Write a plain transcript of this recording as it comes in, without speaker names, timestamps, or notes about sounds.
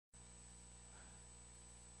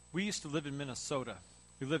We used to live in Minnesota.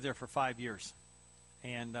 We lived there for 5 years.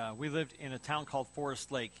 And we lived in a town called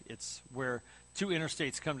Forest Lake. It's where two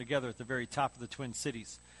interstates come together at the very top of the Twin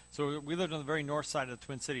Cities. So we lived on the very north side of the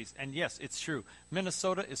Twin Cities. And yes, it's true.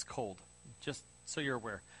 Minnesota is cold, just so you're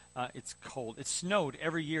aware. It's cold. It snowed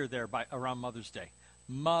every year there around Mother's Day.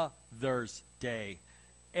 Mother's Day.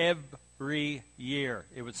 Every year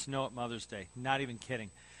it would snow at Mother's Day. Not even kidding.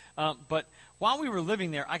 But while we were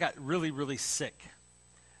living there, I got really, really sick.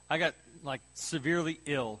 I got, severely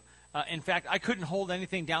ill. In fact, I couldn't hold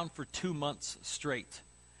anything down for 2 months straight.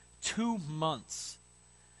 2 months.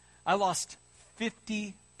 I lost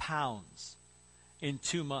 50 pounds in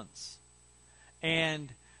 2 months. And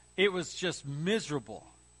it was just miserable.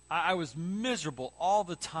 I was miserable all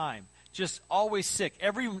the time. Just always sick.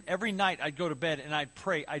 Every night I'd go to bed and I'd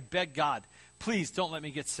pray. I'd beg God, please don't let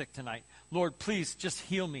me get sick tonight. Lord, please just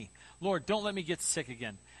heal me. Lord, don't let me get sick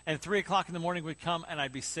again. And 3 o'clock in the morning would come and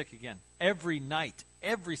I'd be sick again. Every night,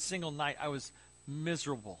 every single night, I was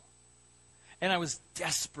miserable. And I was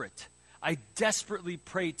desperate. I desperately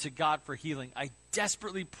prayed to God for healing. I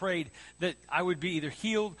desperately prayed that I would be either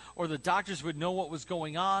healed or the doctors would know what was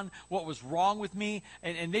going on, what was wrong with me.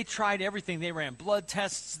 And they tried everything. They ran blood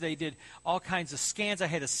tests. They did all kinds of scans. I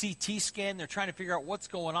had a CT scan. They're trying to figure out what's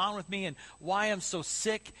going on with me and why I'm so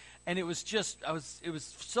sick. And it was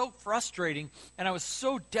so frustrating, and I was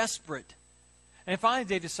so desperate. And finally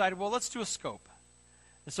they decided, well, let's do a scope.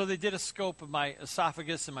 And so they did a scope of my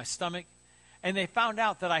esophagus and my stomach, and they found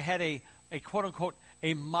out that I had a quote-unquote,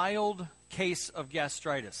 a mild case of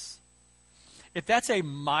gastritis. If that's a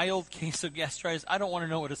mild case of gastritis, I don't want to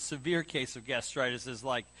know what a severe case of gastritis is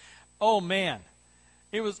like. Oh, man,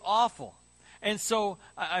 it was awful. And so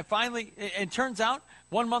I finally, it turns out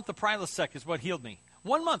 1 month of Prilosec is what healed me.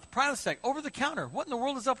 1 month, Prilosec, over the counter. What in the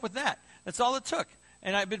world is up with that? That's all it took.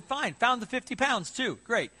 And I've been fine. Found the 50 pounds, too.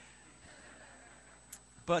 Great.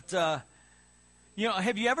 But,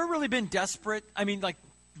 have you ever really been desperate? I mean,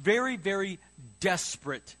 very, very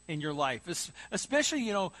desperate in your life,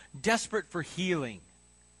 especially, desperate for healing.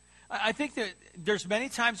 I think that there's many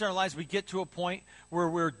times in our lives we get to a point where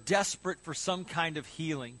we're desperate for some kind of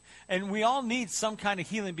healing. And we all need some kind of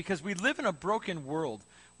healing because we live in a broken world.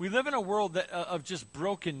 We live in a world of just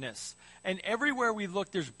brokenness. And everywhere we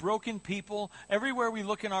look, there's broken people. Everywhere we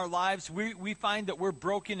look in our lives, we find that we're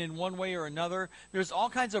broken in one way or another. There's all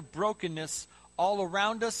kinds of brokenness all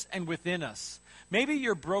around us and within us. Maybe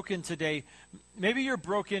you're broken today. Maybe you're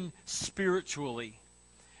broken spiritually.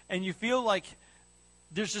 And you feel like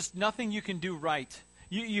there's just nothing you can do right.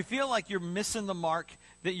 You feel like you're missing the mark,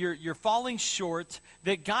 that you're falling short,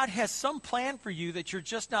 that God has some plan for you that you're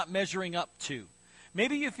just not measuring up to.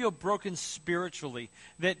 Maybe you feel broken spiritually,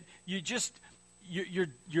 that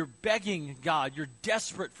you're begging God. You're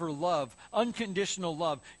desperate for love, unconditional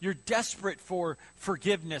love. You're desperate for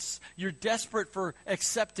forgiveness. You're desperate for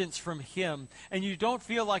acceptance from Him, and you don't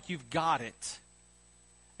feel like you've got it.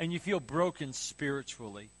 And you feel broken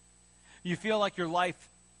spiritually. You feel like your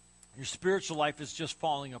spiritual life is just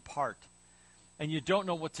falling apart, and you don't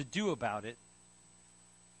know what to do about it.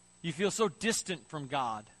 You feel so distant from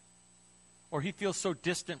God, or He feels so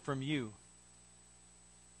distant from you.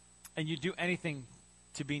 And you do anything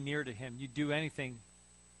to be near to Him. You do anything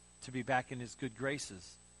to be back in His good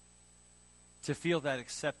graces. To feel that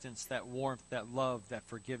acceptance, that warmth, that love, that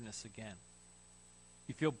forgiveness again.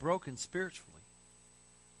 You feel broken spiritually.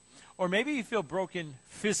 Or maybe you feel broken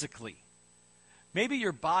physically. Maybe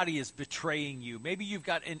your body is betraying you. Maybe you've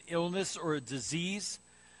got an illness or a disease.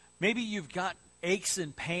 Maybe you've got aches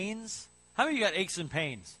and pains. How many of you got aches and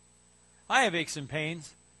pains? I have aches and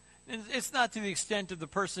pains. It's not to the extent of the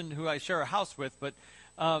person who I share a house with, but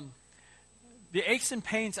the aches and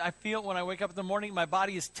pains I feel when I wake up in the morning, my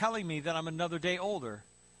body is telling me that I'm another day older.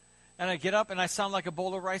 And I get up and I sound like a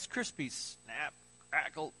bowl of Rice Krispies. Snap,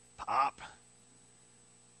 crackle, pop.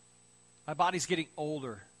 My body's getting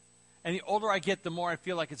older. And the older I get, the more I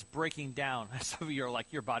feel like it's breaking down. Some of you are like,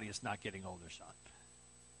 your body is not getting older, son.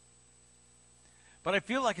 But I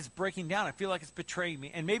feel like it's breaking down. I feel like it's betraying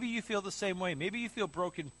me. And maybe you feel the same way. Maybe you feel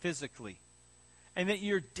broken physically. And that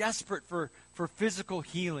you're desperate for physical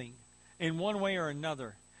healing in one way or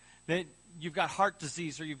another. That you've got heart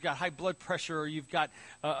disease, or you've got high blood pressure, or you've got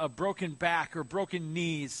a broken back or broken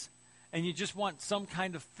knees. And you just want some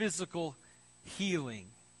kind of physical healing.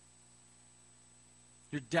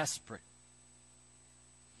 You're desperate.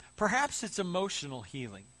 Perhaps it's emotional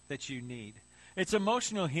healing that you need. It's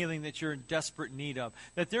emotional healing that you're in desperate need of.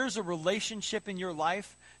 That there's a relationship in your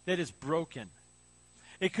life that is broken.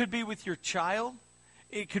 It could be with your child.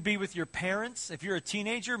 It could be with your parents. If you're a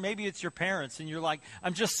teenager, maybe it's your parents, and you're like,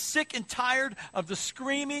 I'm just sick and tired of the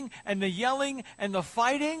screaming and the yelling and the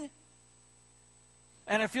fighting,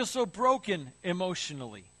 and I feel so broken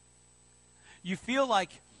emotionally. You feel like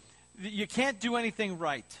you can't do anything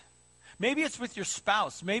right. Maybe it's with your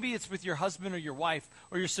spouse. Maybe it's with your husband or your wife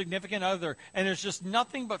or your significant other, and there's just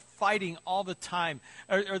nothing but fighting all the time.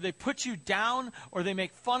 Or they put you down, or they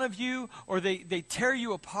make fun of you, or they tear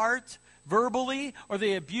you apart verbally, or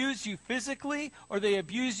they abuse you physically, or they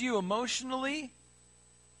abuse you emotionally,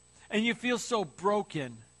 and you feel so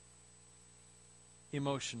broken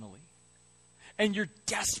emotionally. And you're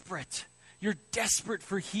desperate. You're desperate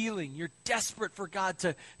for healing. You're desperate for God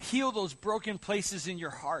to heal those broken places in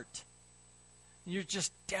your heart. You're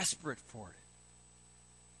just desperate for it.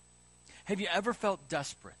 Have you ever felt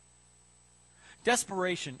desperate?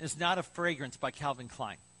 Desperation is not a fragrance by Calvin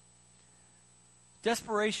Klein.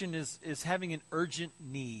 Desperation is having an urgent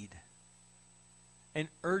need. An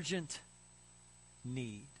urgent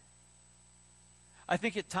need. I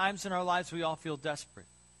think at times in our lives we all feel desperate.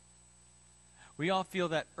 We all feel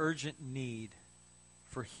that urgent need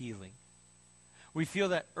for healing. We feel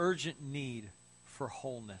that urgent need for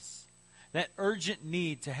wholeness. That urgent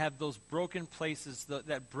need to have those broken places,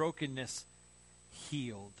 that brokenness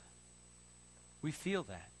healed. We feel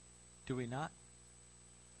that, do we not?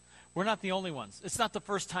 We're not the only ones. It's not the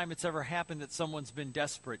first time it's ever happened that someone's been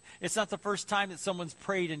desperate. It's not the first time that someone's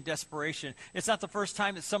prayed in desperation. It's not the first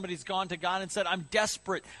time that somebody's gone to God and said, I'm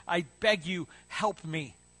desperate. I beg you, help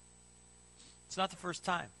me. It's not the first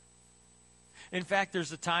time. In fact,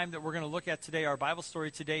 there's a time that we're going to look at today. Our Bible story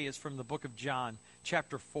today is from the book of John,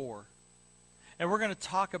 chapter 4. And we're going to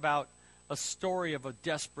talk about a story of a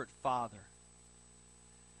desperate father.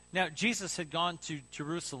 Now, Jesus had gone to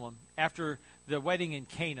Jerusalem after the wedding in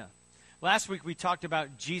Cana. Last week we talked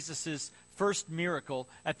about Jesus' first miracle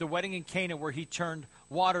at the wedding in Cana, where he turned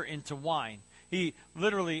water into wine. He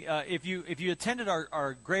literally, if you attended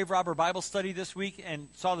our grave robber Bible study this week and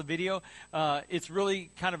saw the video, it's really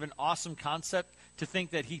kind of an awesome concept to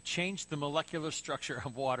think that he changed the molecular structure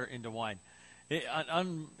of water into wine.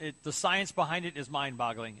 The science behind it is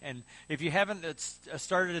mind-boggling. And if you haven't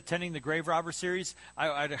started attending the Grave Robber series,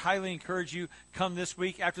 I'd highly encourage you, come this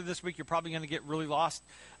week. After this week, you're probably going to get really lost.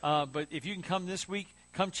 But if you can come this week,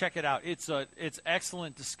 come check it out. It's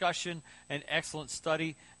excellent discussion and excellent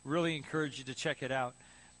study. Really encourage you to check it out.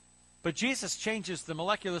 But Jesus changes the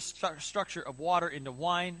molecular structure of water into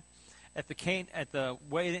wine at the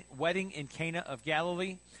wedding in Cana of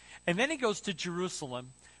Galilee. And then he goes to Jerusalem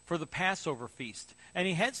for the Passover feast. And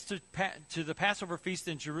he heads to the Passover feast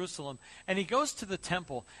in Jerusalem, and he goes to the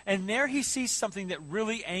temple, and there he sees something that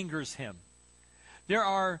really angers him. There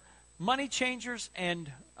are money changers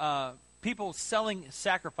and people selling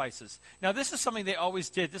sacrifices. Now, this is something they always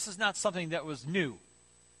did. This is not something that was new.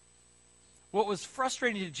 What was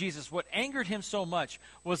frustrating to Jesus, what angered him so much,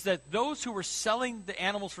 was that those who were selling the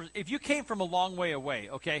animals, if you came from a long way away,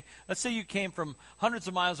 okay, let's say you came from hundreds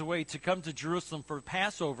of miles away to come to Jerusalem for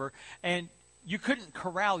Passover, and you couldn't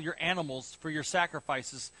corral your animals for your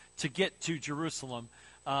sacrifices to get to Jerusalem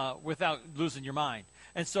without losing your mind.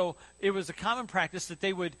 And so it was a common practice that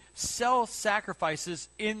they would sell sacrifices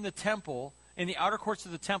in the temple, in the outer courts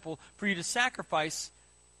of the temple, for you to sacrifice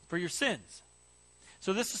for your sins.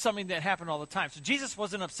 So this is something that happened all the time. So Jesus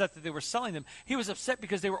wasn't upset that they were selling them. He was upset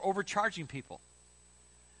because they were overcharging people.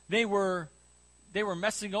 They were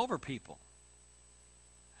messing over people.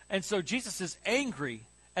 And so Jesus is angry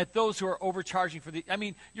at those who are overcharging for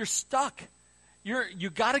you're stuck. You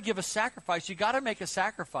got to give a sacrifice. You got to make a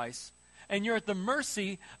sacrifice. And you're at the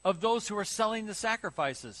mercy of those who are selling the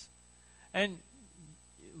sacrifices. And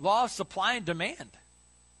law of supply and demand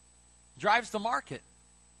drives the market.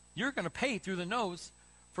 You're going to pay through the nose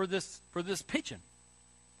for this pigeon,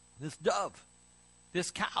 this dove,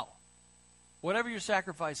 this cow, whatever your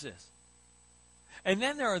sacrifice is. And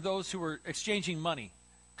then there are those who are exchanging money,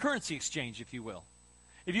 currency exchange, if you will.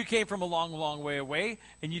 If you came from a long, long way away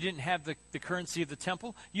and you didn't have the currency of the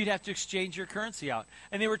temple, you'd have to exchange your currency out.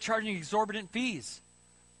 And they were charging exorbitant fees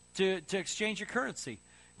to exchange your currency.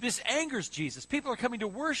 This angers Jesus. People are coming to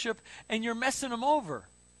worship, and you're messing them over.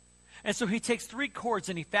 And so he takes 3 cords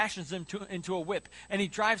and he fashions them into a whip, and he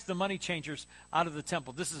drives the money changers out of the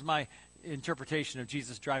temple. This is my interpretation of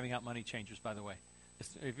Jesus driving out money changers, by the way.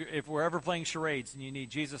 If we're ever playing charades and you need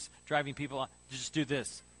Jesus driving people out, just do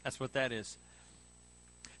this. That's what that is.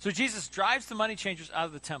 So Jesus drives the money changers out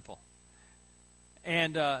of the temple.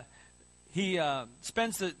 And he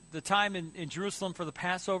spends the time in Jerusalem for the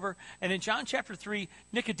Passover. And in John chapter 3,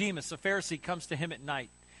 Nicodemus, a Pharisee, comes to him at night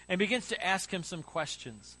and begins to ask him some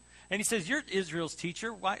questions. And he says, you're Israel's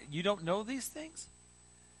teacher. Why, you don't know these things?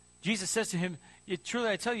 Jesus says to him, truly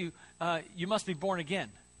I tell you, you must be born again,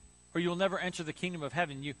 or you will never enter the kingdom of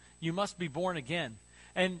heaven. You must be born again.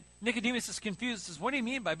 And Nicodemus is confused. Says, what do you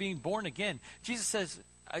mean by being born again? Jesus says,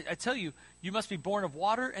 I tell you, you must be born of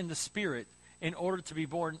water and the Spirit in order to be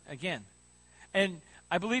born again. And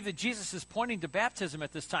I believe that Jesus is pointing to baptism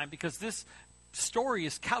at this time because this story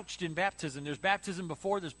is couched in baptism. There's baptism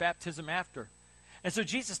before, there's baptism after. And so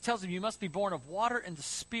Jesus tells him, you must be born of water and the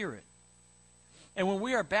Spirit. And when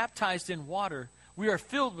we are baptized in water, we are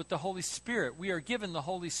filled with the Holy Spirit. We are given the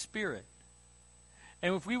Holy Spirit.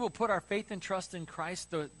 And if we will put our faith and trust in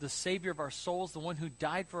Christ, the Savior of our souls, the one who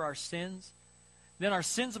died for our sins, then our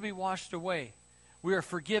sins will be washed away. We are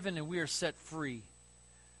forgiven and we are set free.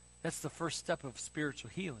 That's the first step of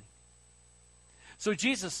spiritual healing. So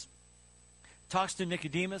Jesus talks to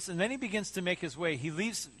Nicodemus, and then he begins to make his way. He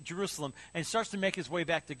leaves Jerusalem and starts to make his way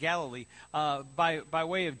back to Galilee by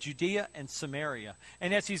way of Judea and Samaria.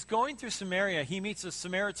 And as he's going through Samaria, he meets a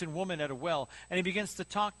Samaritan woman at a well, and he begins to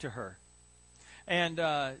talk to her. And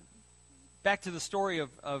back to the story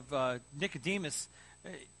of Nicodemus,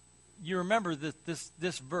 you remember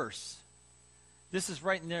this verse. This is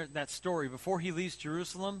right in there, that story. Before he leaves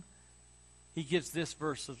Jerusalem, he gives this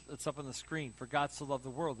verse that's up on the screen. For God so loved the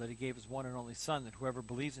world that he gave his one and only Son, that whoever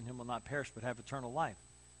believes in him will not perish but have eternal life.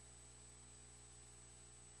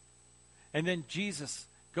 And then Jesus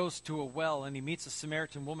goes to a well, and he meets a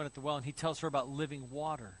Samaritan woman at the well, and he tells her about living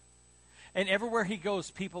water. And everywhere he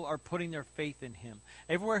goes, people are putting their faith in him.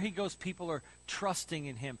 Everywhere he goes, people are trusting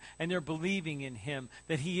in him, and they're believing in him,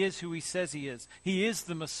 that he is who he says he is. He is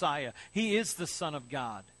the Messiah. He is the Son of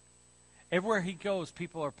God. Everywhere he goes,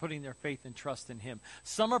 people are putting their faith and trust in him.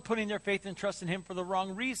 Some are putting their faith and trust in him for the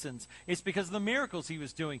wrong reasons. It's because of the miracles he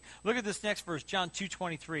was doing. Look at this next verse, John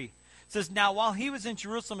 2:23. It says, now while he was in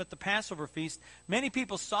Jerusalem at the Passover feast, many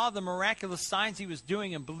people saw the miraculous signs he was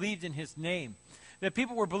doing and believed in his name. That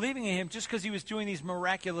people were believing in him just because he was doing these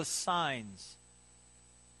miraculous signs.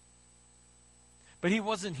 But he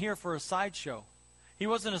wasn't here for a sideshow. He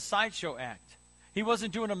wasn't a sideshow act. He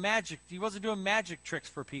wasn't doing magic tricks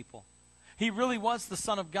for people. He really was the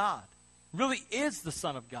Son of God. Really is the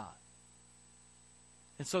Son of God.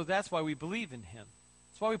 And so that's why we believe in him.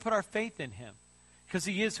 That's why we put our faith in him. Because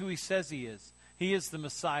he is who he says he is. He is the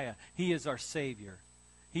Messiah. He is our Savior.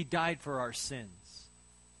 He died for our sins.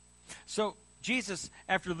 So Jesus,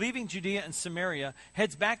 after leaving Judea and Samaria,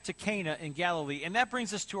 heads back to Cana in Galilee. And that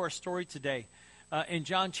brings us to our story today in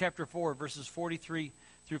John chapter 4, verses 43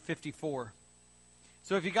 through 54.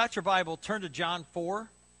 So if you got your Bible, turn to John 4,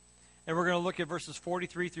 and we're going to look at verses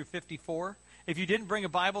 43 through 54. If you didn't bring a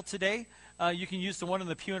Bible today, you can use the one in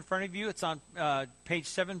the pew in front of you. It's on page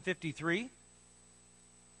 753.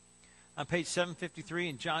 On page 753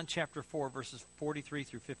 in John chapter 4, verses 43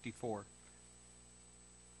 through 54.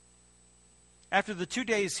 After the 2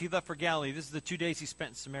 days he left for Galilee, this is the 2 days he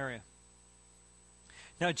spent in Samaria.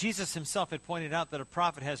 Now Jesus himself had pointed out that a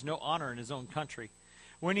prophet has no honor in his own country.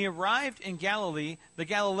 When he arrived in Galilee, the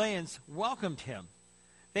Galileans welcomed him.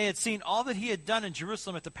 They had seen all that he had done in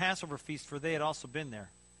Jerusalem at the Passover feast, for they had also been there.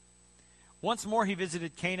 Once more he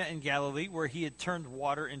visited Cana in Galilee, where he had turned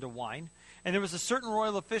water into wine. And there was a certain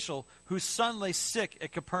royal official whose son lay sick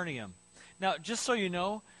at Capernaum. Now, just so you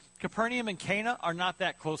know, Capernaum and Cana are not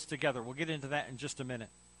that close together. We'll get into that in just a minute.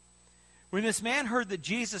 When this man heard that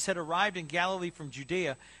Jesus had arrived in Galilee from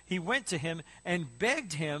Judea, he went to him and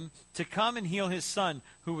begged him to come and heal his son,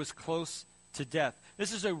 who was close to death.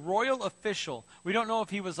 This is a royal official. We don't know if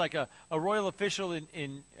he was like a royal official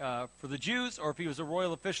for the Jews or if he was a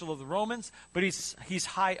royal official of the Romans, but he's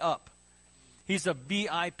high up. He's a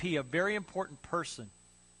VIP, a very important person.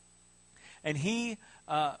 And he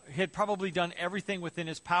had probably done everything within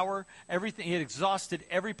his power. He had exhausted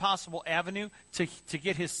every possible avenue to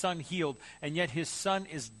get his son healed. And yet his son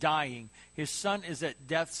is dying. His son is at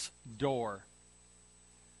death's door.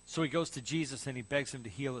 So he goes to Jesus and he begs him to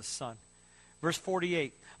heal his son. Verse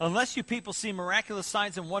 48, unless you people see miraculous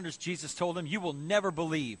signs and wonders, Jesus told him, you will never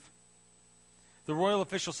believe. The royal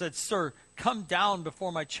official said, sir, come down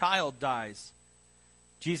before my child dies.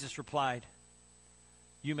 Jesus replied,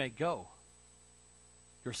 you may go.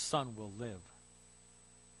 Your son will live.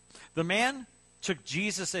 The man took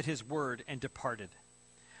Jesus at his word and departed.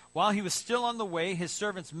 While he was still on the way, his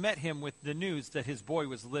servants met him with the news that his boy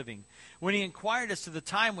was living. When he inquired as to the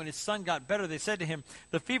time when his son got better, they said to him,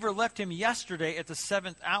 the fever left him yesterday at the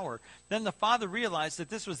 7th hour. Then the father realized that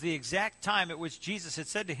this was the exact time at which Jesus had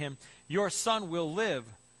said to him, your son will live.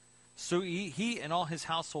 So he and all his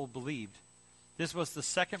household believed. This was the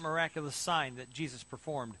second miraculous sign that Jesus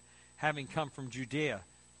performed, having come from Judea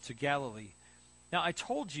to Galilee. Now, I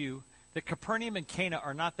told you that Capernaum and Cana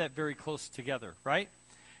are not that very close together, right?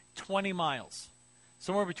 20 miles.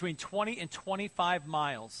 Somewhere between 20 and 25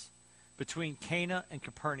 miles between Cana and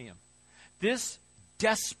Capernaum. This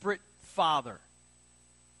desperate father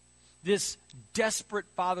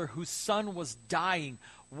whose son was dying,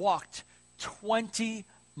 walked 20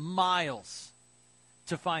 miles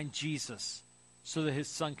to find Jesus so that his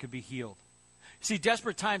son could be healed. See,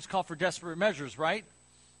 desperate times call for desperate measures, right?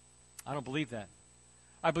 I don't believe that.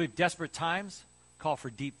 I believe desperate times call for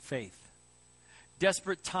deep faith.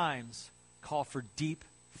 Desperate times call for deep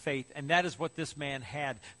faith. And that is what this man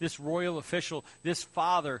had. This royal official, this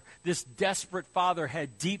father, this desperate father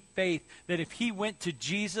had deep faith that if he went to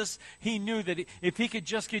Jesus, he knew that if he could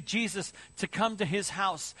just get Jesus to come to his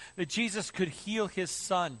house, that Jesus could heal his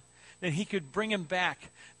son, that he could bring him back,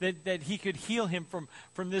 that he could heal him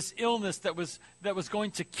from this illness that was going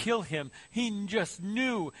to kill him. He just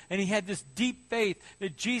knew, and he had this deep faith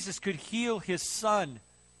that Jesus could heal his son.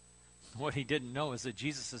 What he didn't know is that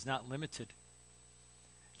Jesus is not limited.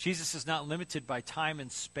 Jesus is not limited by time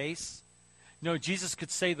and space. No, Jesus could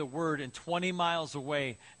say the word, and 20 miles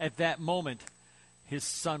away at that moment, his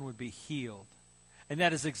son would be healed. And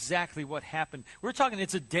that is exactly what happened. We're talking,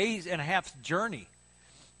 it's a day and a half journey.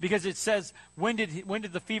 Because it says, when did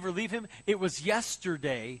the fever leave him? It was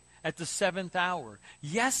yesterday at the 7th hour.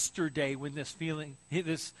 Yesterday when this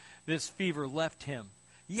fever left him.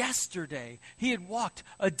 Yesterday. He had walked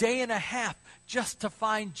a day and a half just to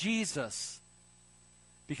find Jesus.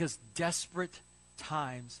 Because desperate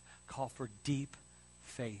times call for deep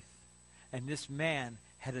faith. And this man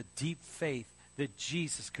had a deep faith that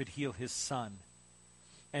Jesus could heal his son.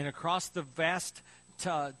 And across the vast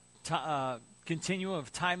continuum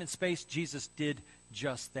of time and space, Jesus did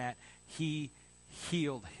just that. He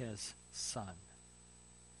healed his son.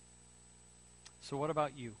 So what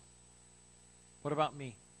about you? What about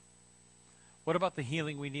me? What about the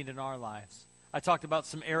healing we need in our lives? I talked about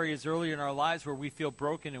some areas earlier in our lives where we feel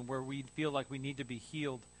broken and where we feel like we need to be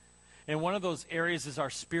healed. And one of those areas is our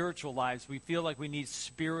spiritual lives. We feel like we need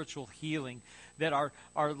spiritual healing, that our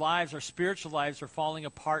lives, our spiritual lives are falling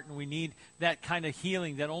apart, and we need that kind of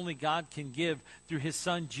healing that only God can give through his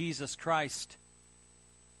son, Jesus Christ.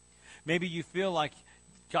 Maybe you feel like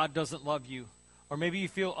God doesn't love you, or maybe you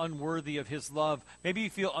feel unworthy of his love. Maybe you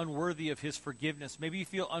feel unworthy of his forgiveness. Maybe you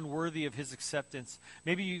feel unworthy of his acceptance.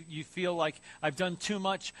 Maybe you feel like I've done too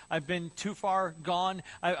much. I've been too far gone.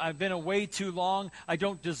 I've been away too long. I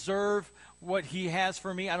don't deserve what he has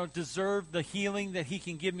for me. I don't deserve the healing that he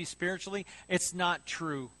can give me spiritually. It's not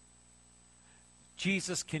true.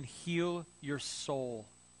 Jesus can heal your soul.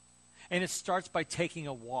 And it starts by taking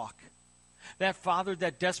a walk.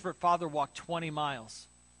 That desperate father walked 20 miles.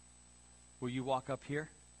 Will you walk up here?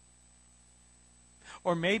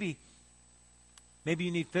 Or maybe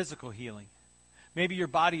you need physical healing. Maybe your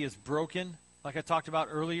body is broken, like I talked about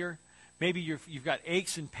earlier. Maybe you've got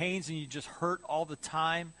aches and pains and you just hurt all the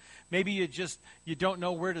time. Maybe you don't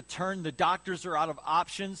know where to turn. The doctors are out of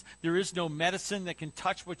options. There is no medicine that can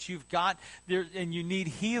touch what you've got. And you need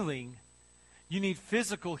healing. You need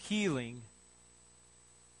physical healing.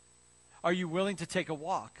 Are you willing to take a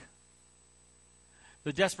walk?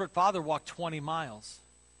 The desperate father walked 20 miles.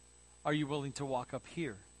 Are you willing to walk up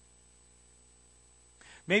here?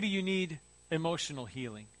 Maybe you need emotional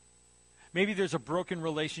healing. Maybe there's a broken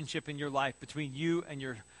relationship in your life between you and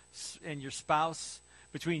your spouse,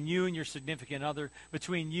 between you and your significant other,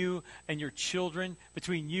 between you and your children,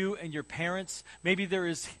 between you and your parents. Maybe there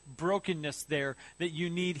is brokenness there that you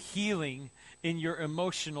need healing in your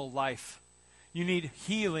emotional life. You need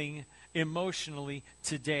healing emotionally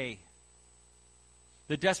today.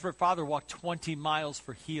 The desperate father walked 20 miles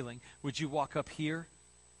for healing. Would you walk up here?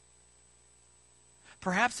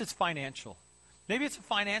 Perhaps it's financial. Maybe it's a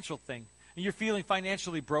financial thing, and you're feeling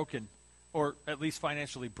financially broken, or at least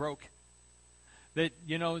financially broke. That,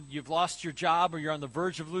 you've lost your job, or you're on the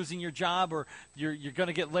verge of losing your job, or you're going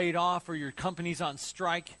to get laid off, or your company's on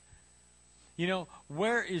strike.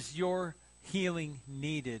 Where is your healing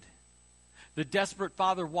needed? The desperate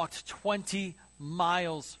father walked 20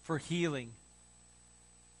 miles for healing.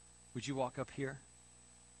 Would you walk up here?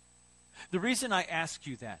 The reason I ask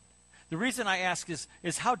you that, the reason I ask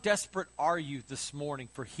is how desperate are you this morning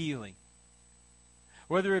for healing?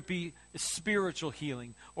 Whether it be spiritual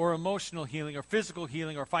healing or emotional healing or physical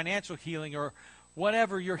healing or financial healing or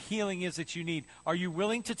whatever your healing is that you need, are you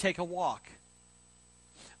willing to take a walk?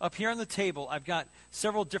 Up here on the table, I've got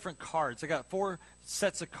several different cards. I got 4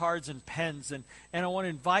 sets of cards and pens, and I want to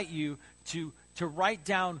invite you to write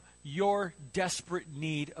down your desperate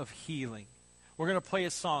need of healing. We're going to play a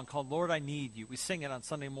song called Lord, I Need You. We sing it on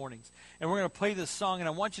Sunday mornings. And we're going to play this song, and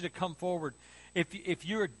I want you to come forward. If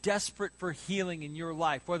you're desperate for healing in your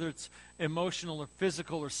life, whether it's emotional or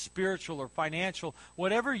physical or spiritual or financial,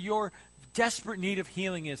 whatever your desperate need of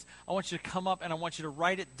healing is, I want you to come up and I want you to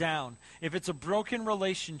write it down. If it's a broken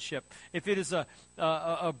relationship, if it is a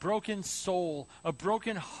broken soul, a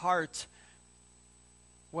broken heart,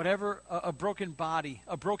 whatever, a broken body,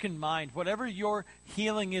 a broken mind, whatever your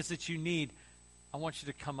healing is that you need, I want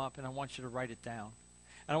you to come up and I want you to write it down.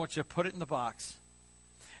 And I want you to put it in the box.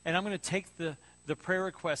 And I'm going to take the prayer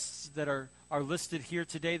requests that are listed here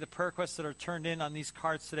today, the prayer requests that are turned in on these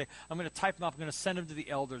cards today. I'm going to type them up. I'm going to send them to the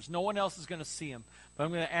elders. No one else is going to see them. But I'm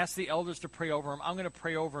going to ask the elders to pray over them. I'm going to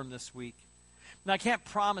pray over them this week. Now, I can't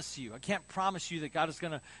promise you that God is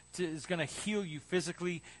going to heal you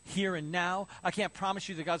physically here and now. I can't promise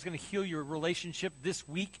you that God's going to heal your relationship this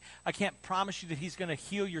week. I can't promise you that he's going to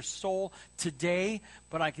heal your soul today.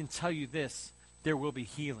 But I can tell you this, there will be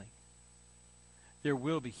healing. There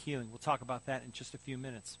will be healing. We'll talk about that in just a few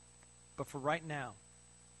minutes. But for right now,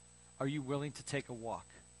 are you willing to take a walk?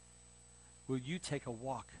 Will you take a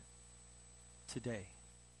walk today?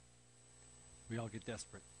 We all get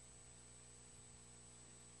desperate.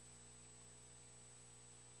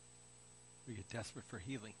 We get desperate for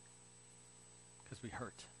healing because we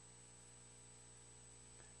hurt.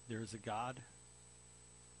 There is a God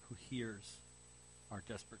who hears our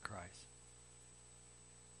desperate cries,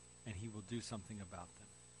 and he will do something about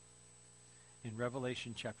them. In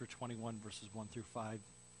Revelation chapter 21, verses 1 through 5,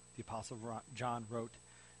 the Apostle John wrote,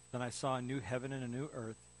 "Then I saw a new heaven and a new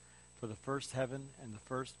earth, for the first heaven and the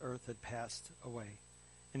first earth had passed away,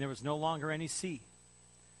 and there was no longer any sea.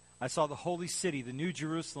 I saw the holy city, the new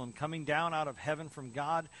Jerusalem, coming down out of heaven from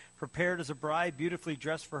God, prepared as a bride beautifully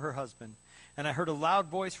dressed for her husband. And I heard a loud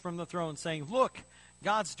voice from the throne saying, 'Look,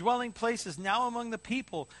 God's dwelling place is now among the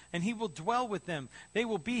people, and he will dwell with them. They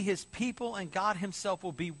will be his people, and God himself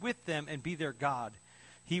will be with them and be their God.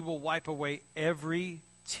 He will wipe away every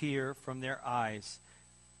tear from their eyes.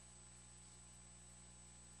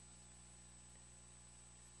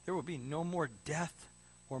 There will be no more death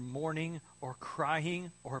or mourning or crying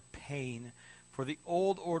or pain, for the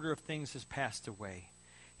old order of things has passed away.'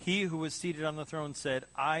 He who was seated on the throne said,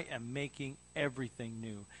 'I am making everything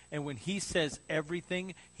new.'" And when he says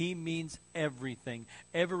everything, he means everything.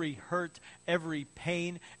 Every hurt, every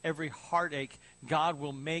pain, every heartache, God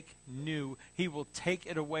will make new. He will take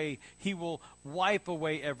it away. He will wipe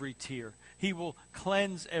away every tear. He will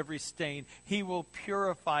cleanse every stain. He will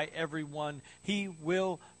purify every one. He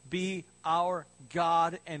will be our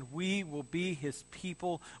God, and we will be his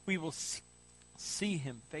people. We will see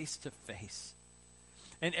him face to face.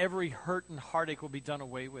 And every hurt and heartache will be done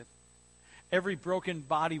away with. Every broken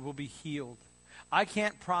body will be healed. I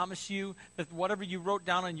can't promise you that whatever you wrote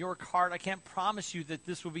down on your card, I can't promise you that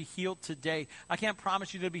this will be healed today. I can't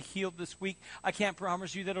promise you that it'll be healed this week. I can't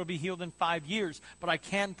promise you that it'll be healed in 5 years. But I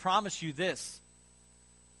can promise you this: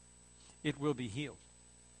 it will be healed.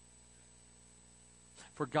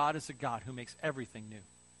 For God is a God who makes everything new.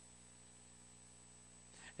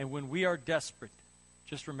 And when we are desperate,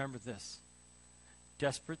 just remember this: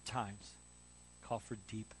 desperate times call for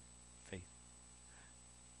deep faith.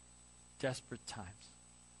 Desperate times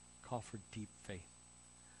call for deep faith.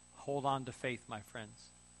 Hold on to faith, my friends.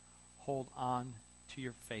 Hold on to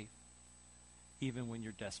your faith, even when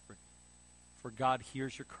you're desperate. For God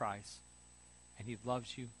hears your cries, and he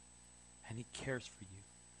loves you, and he cares for you,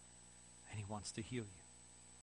 and he wants to heal you.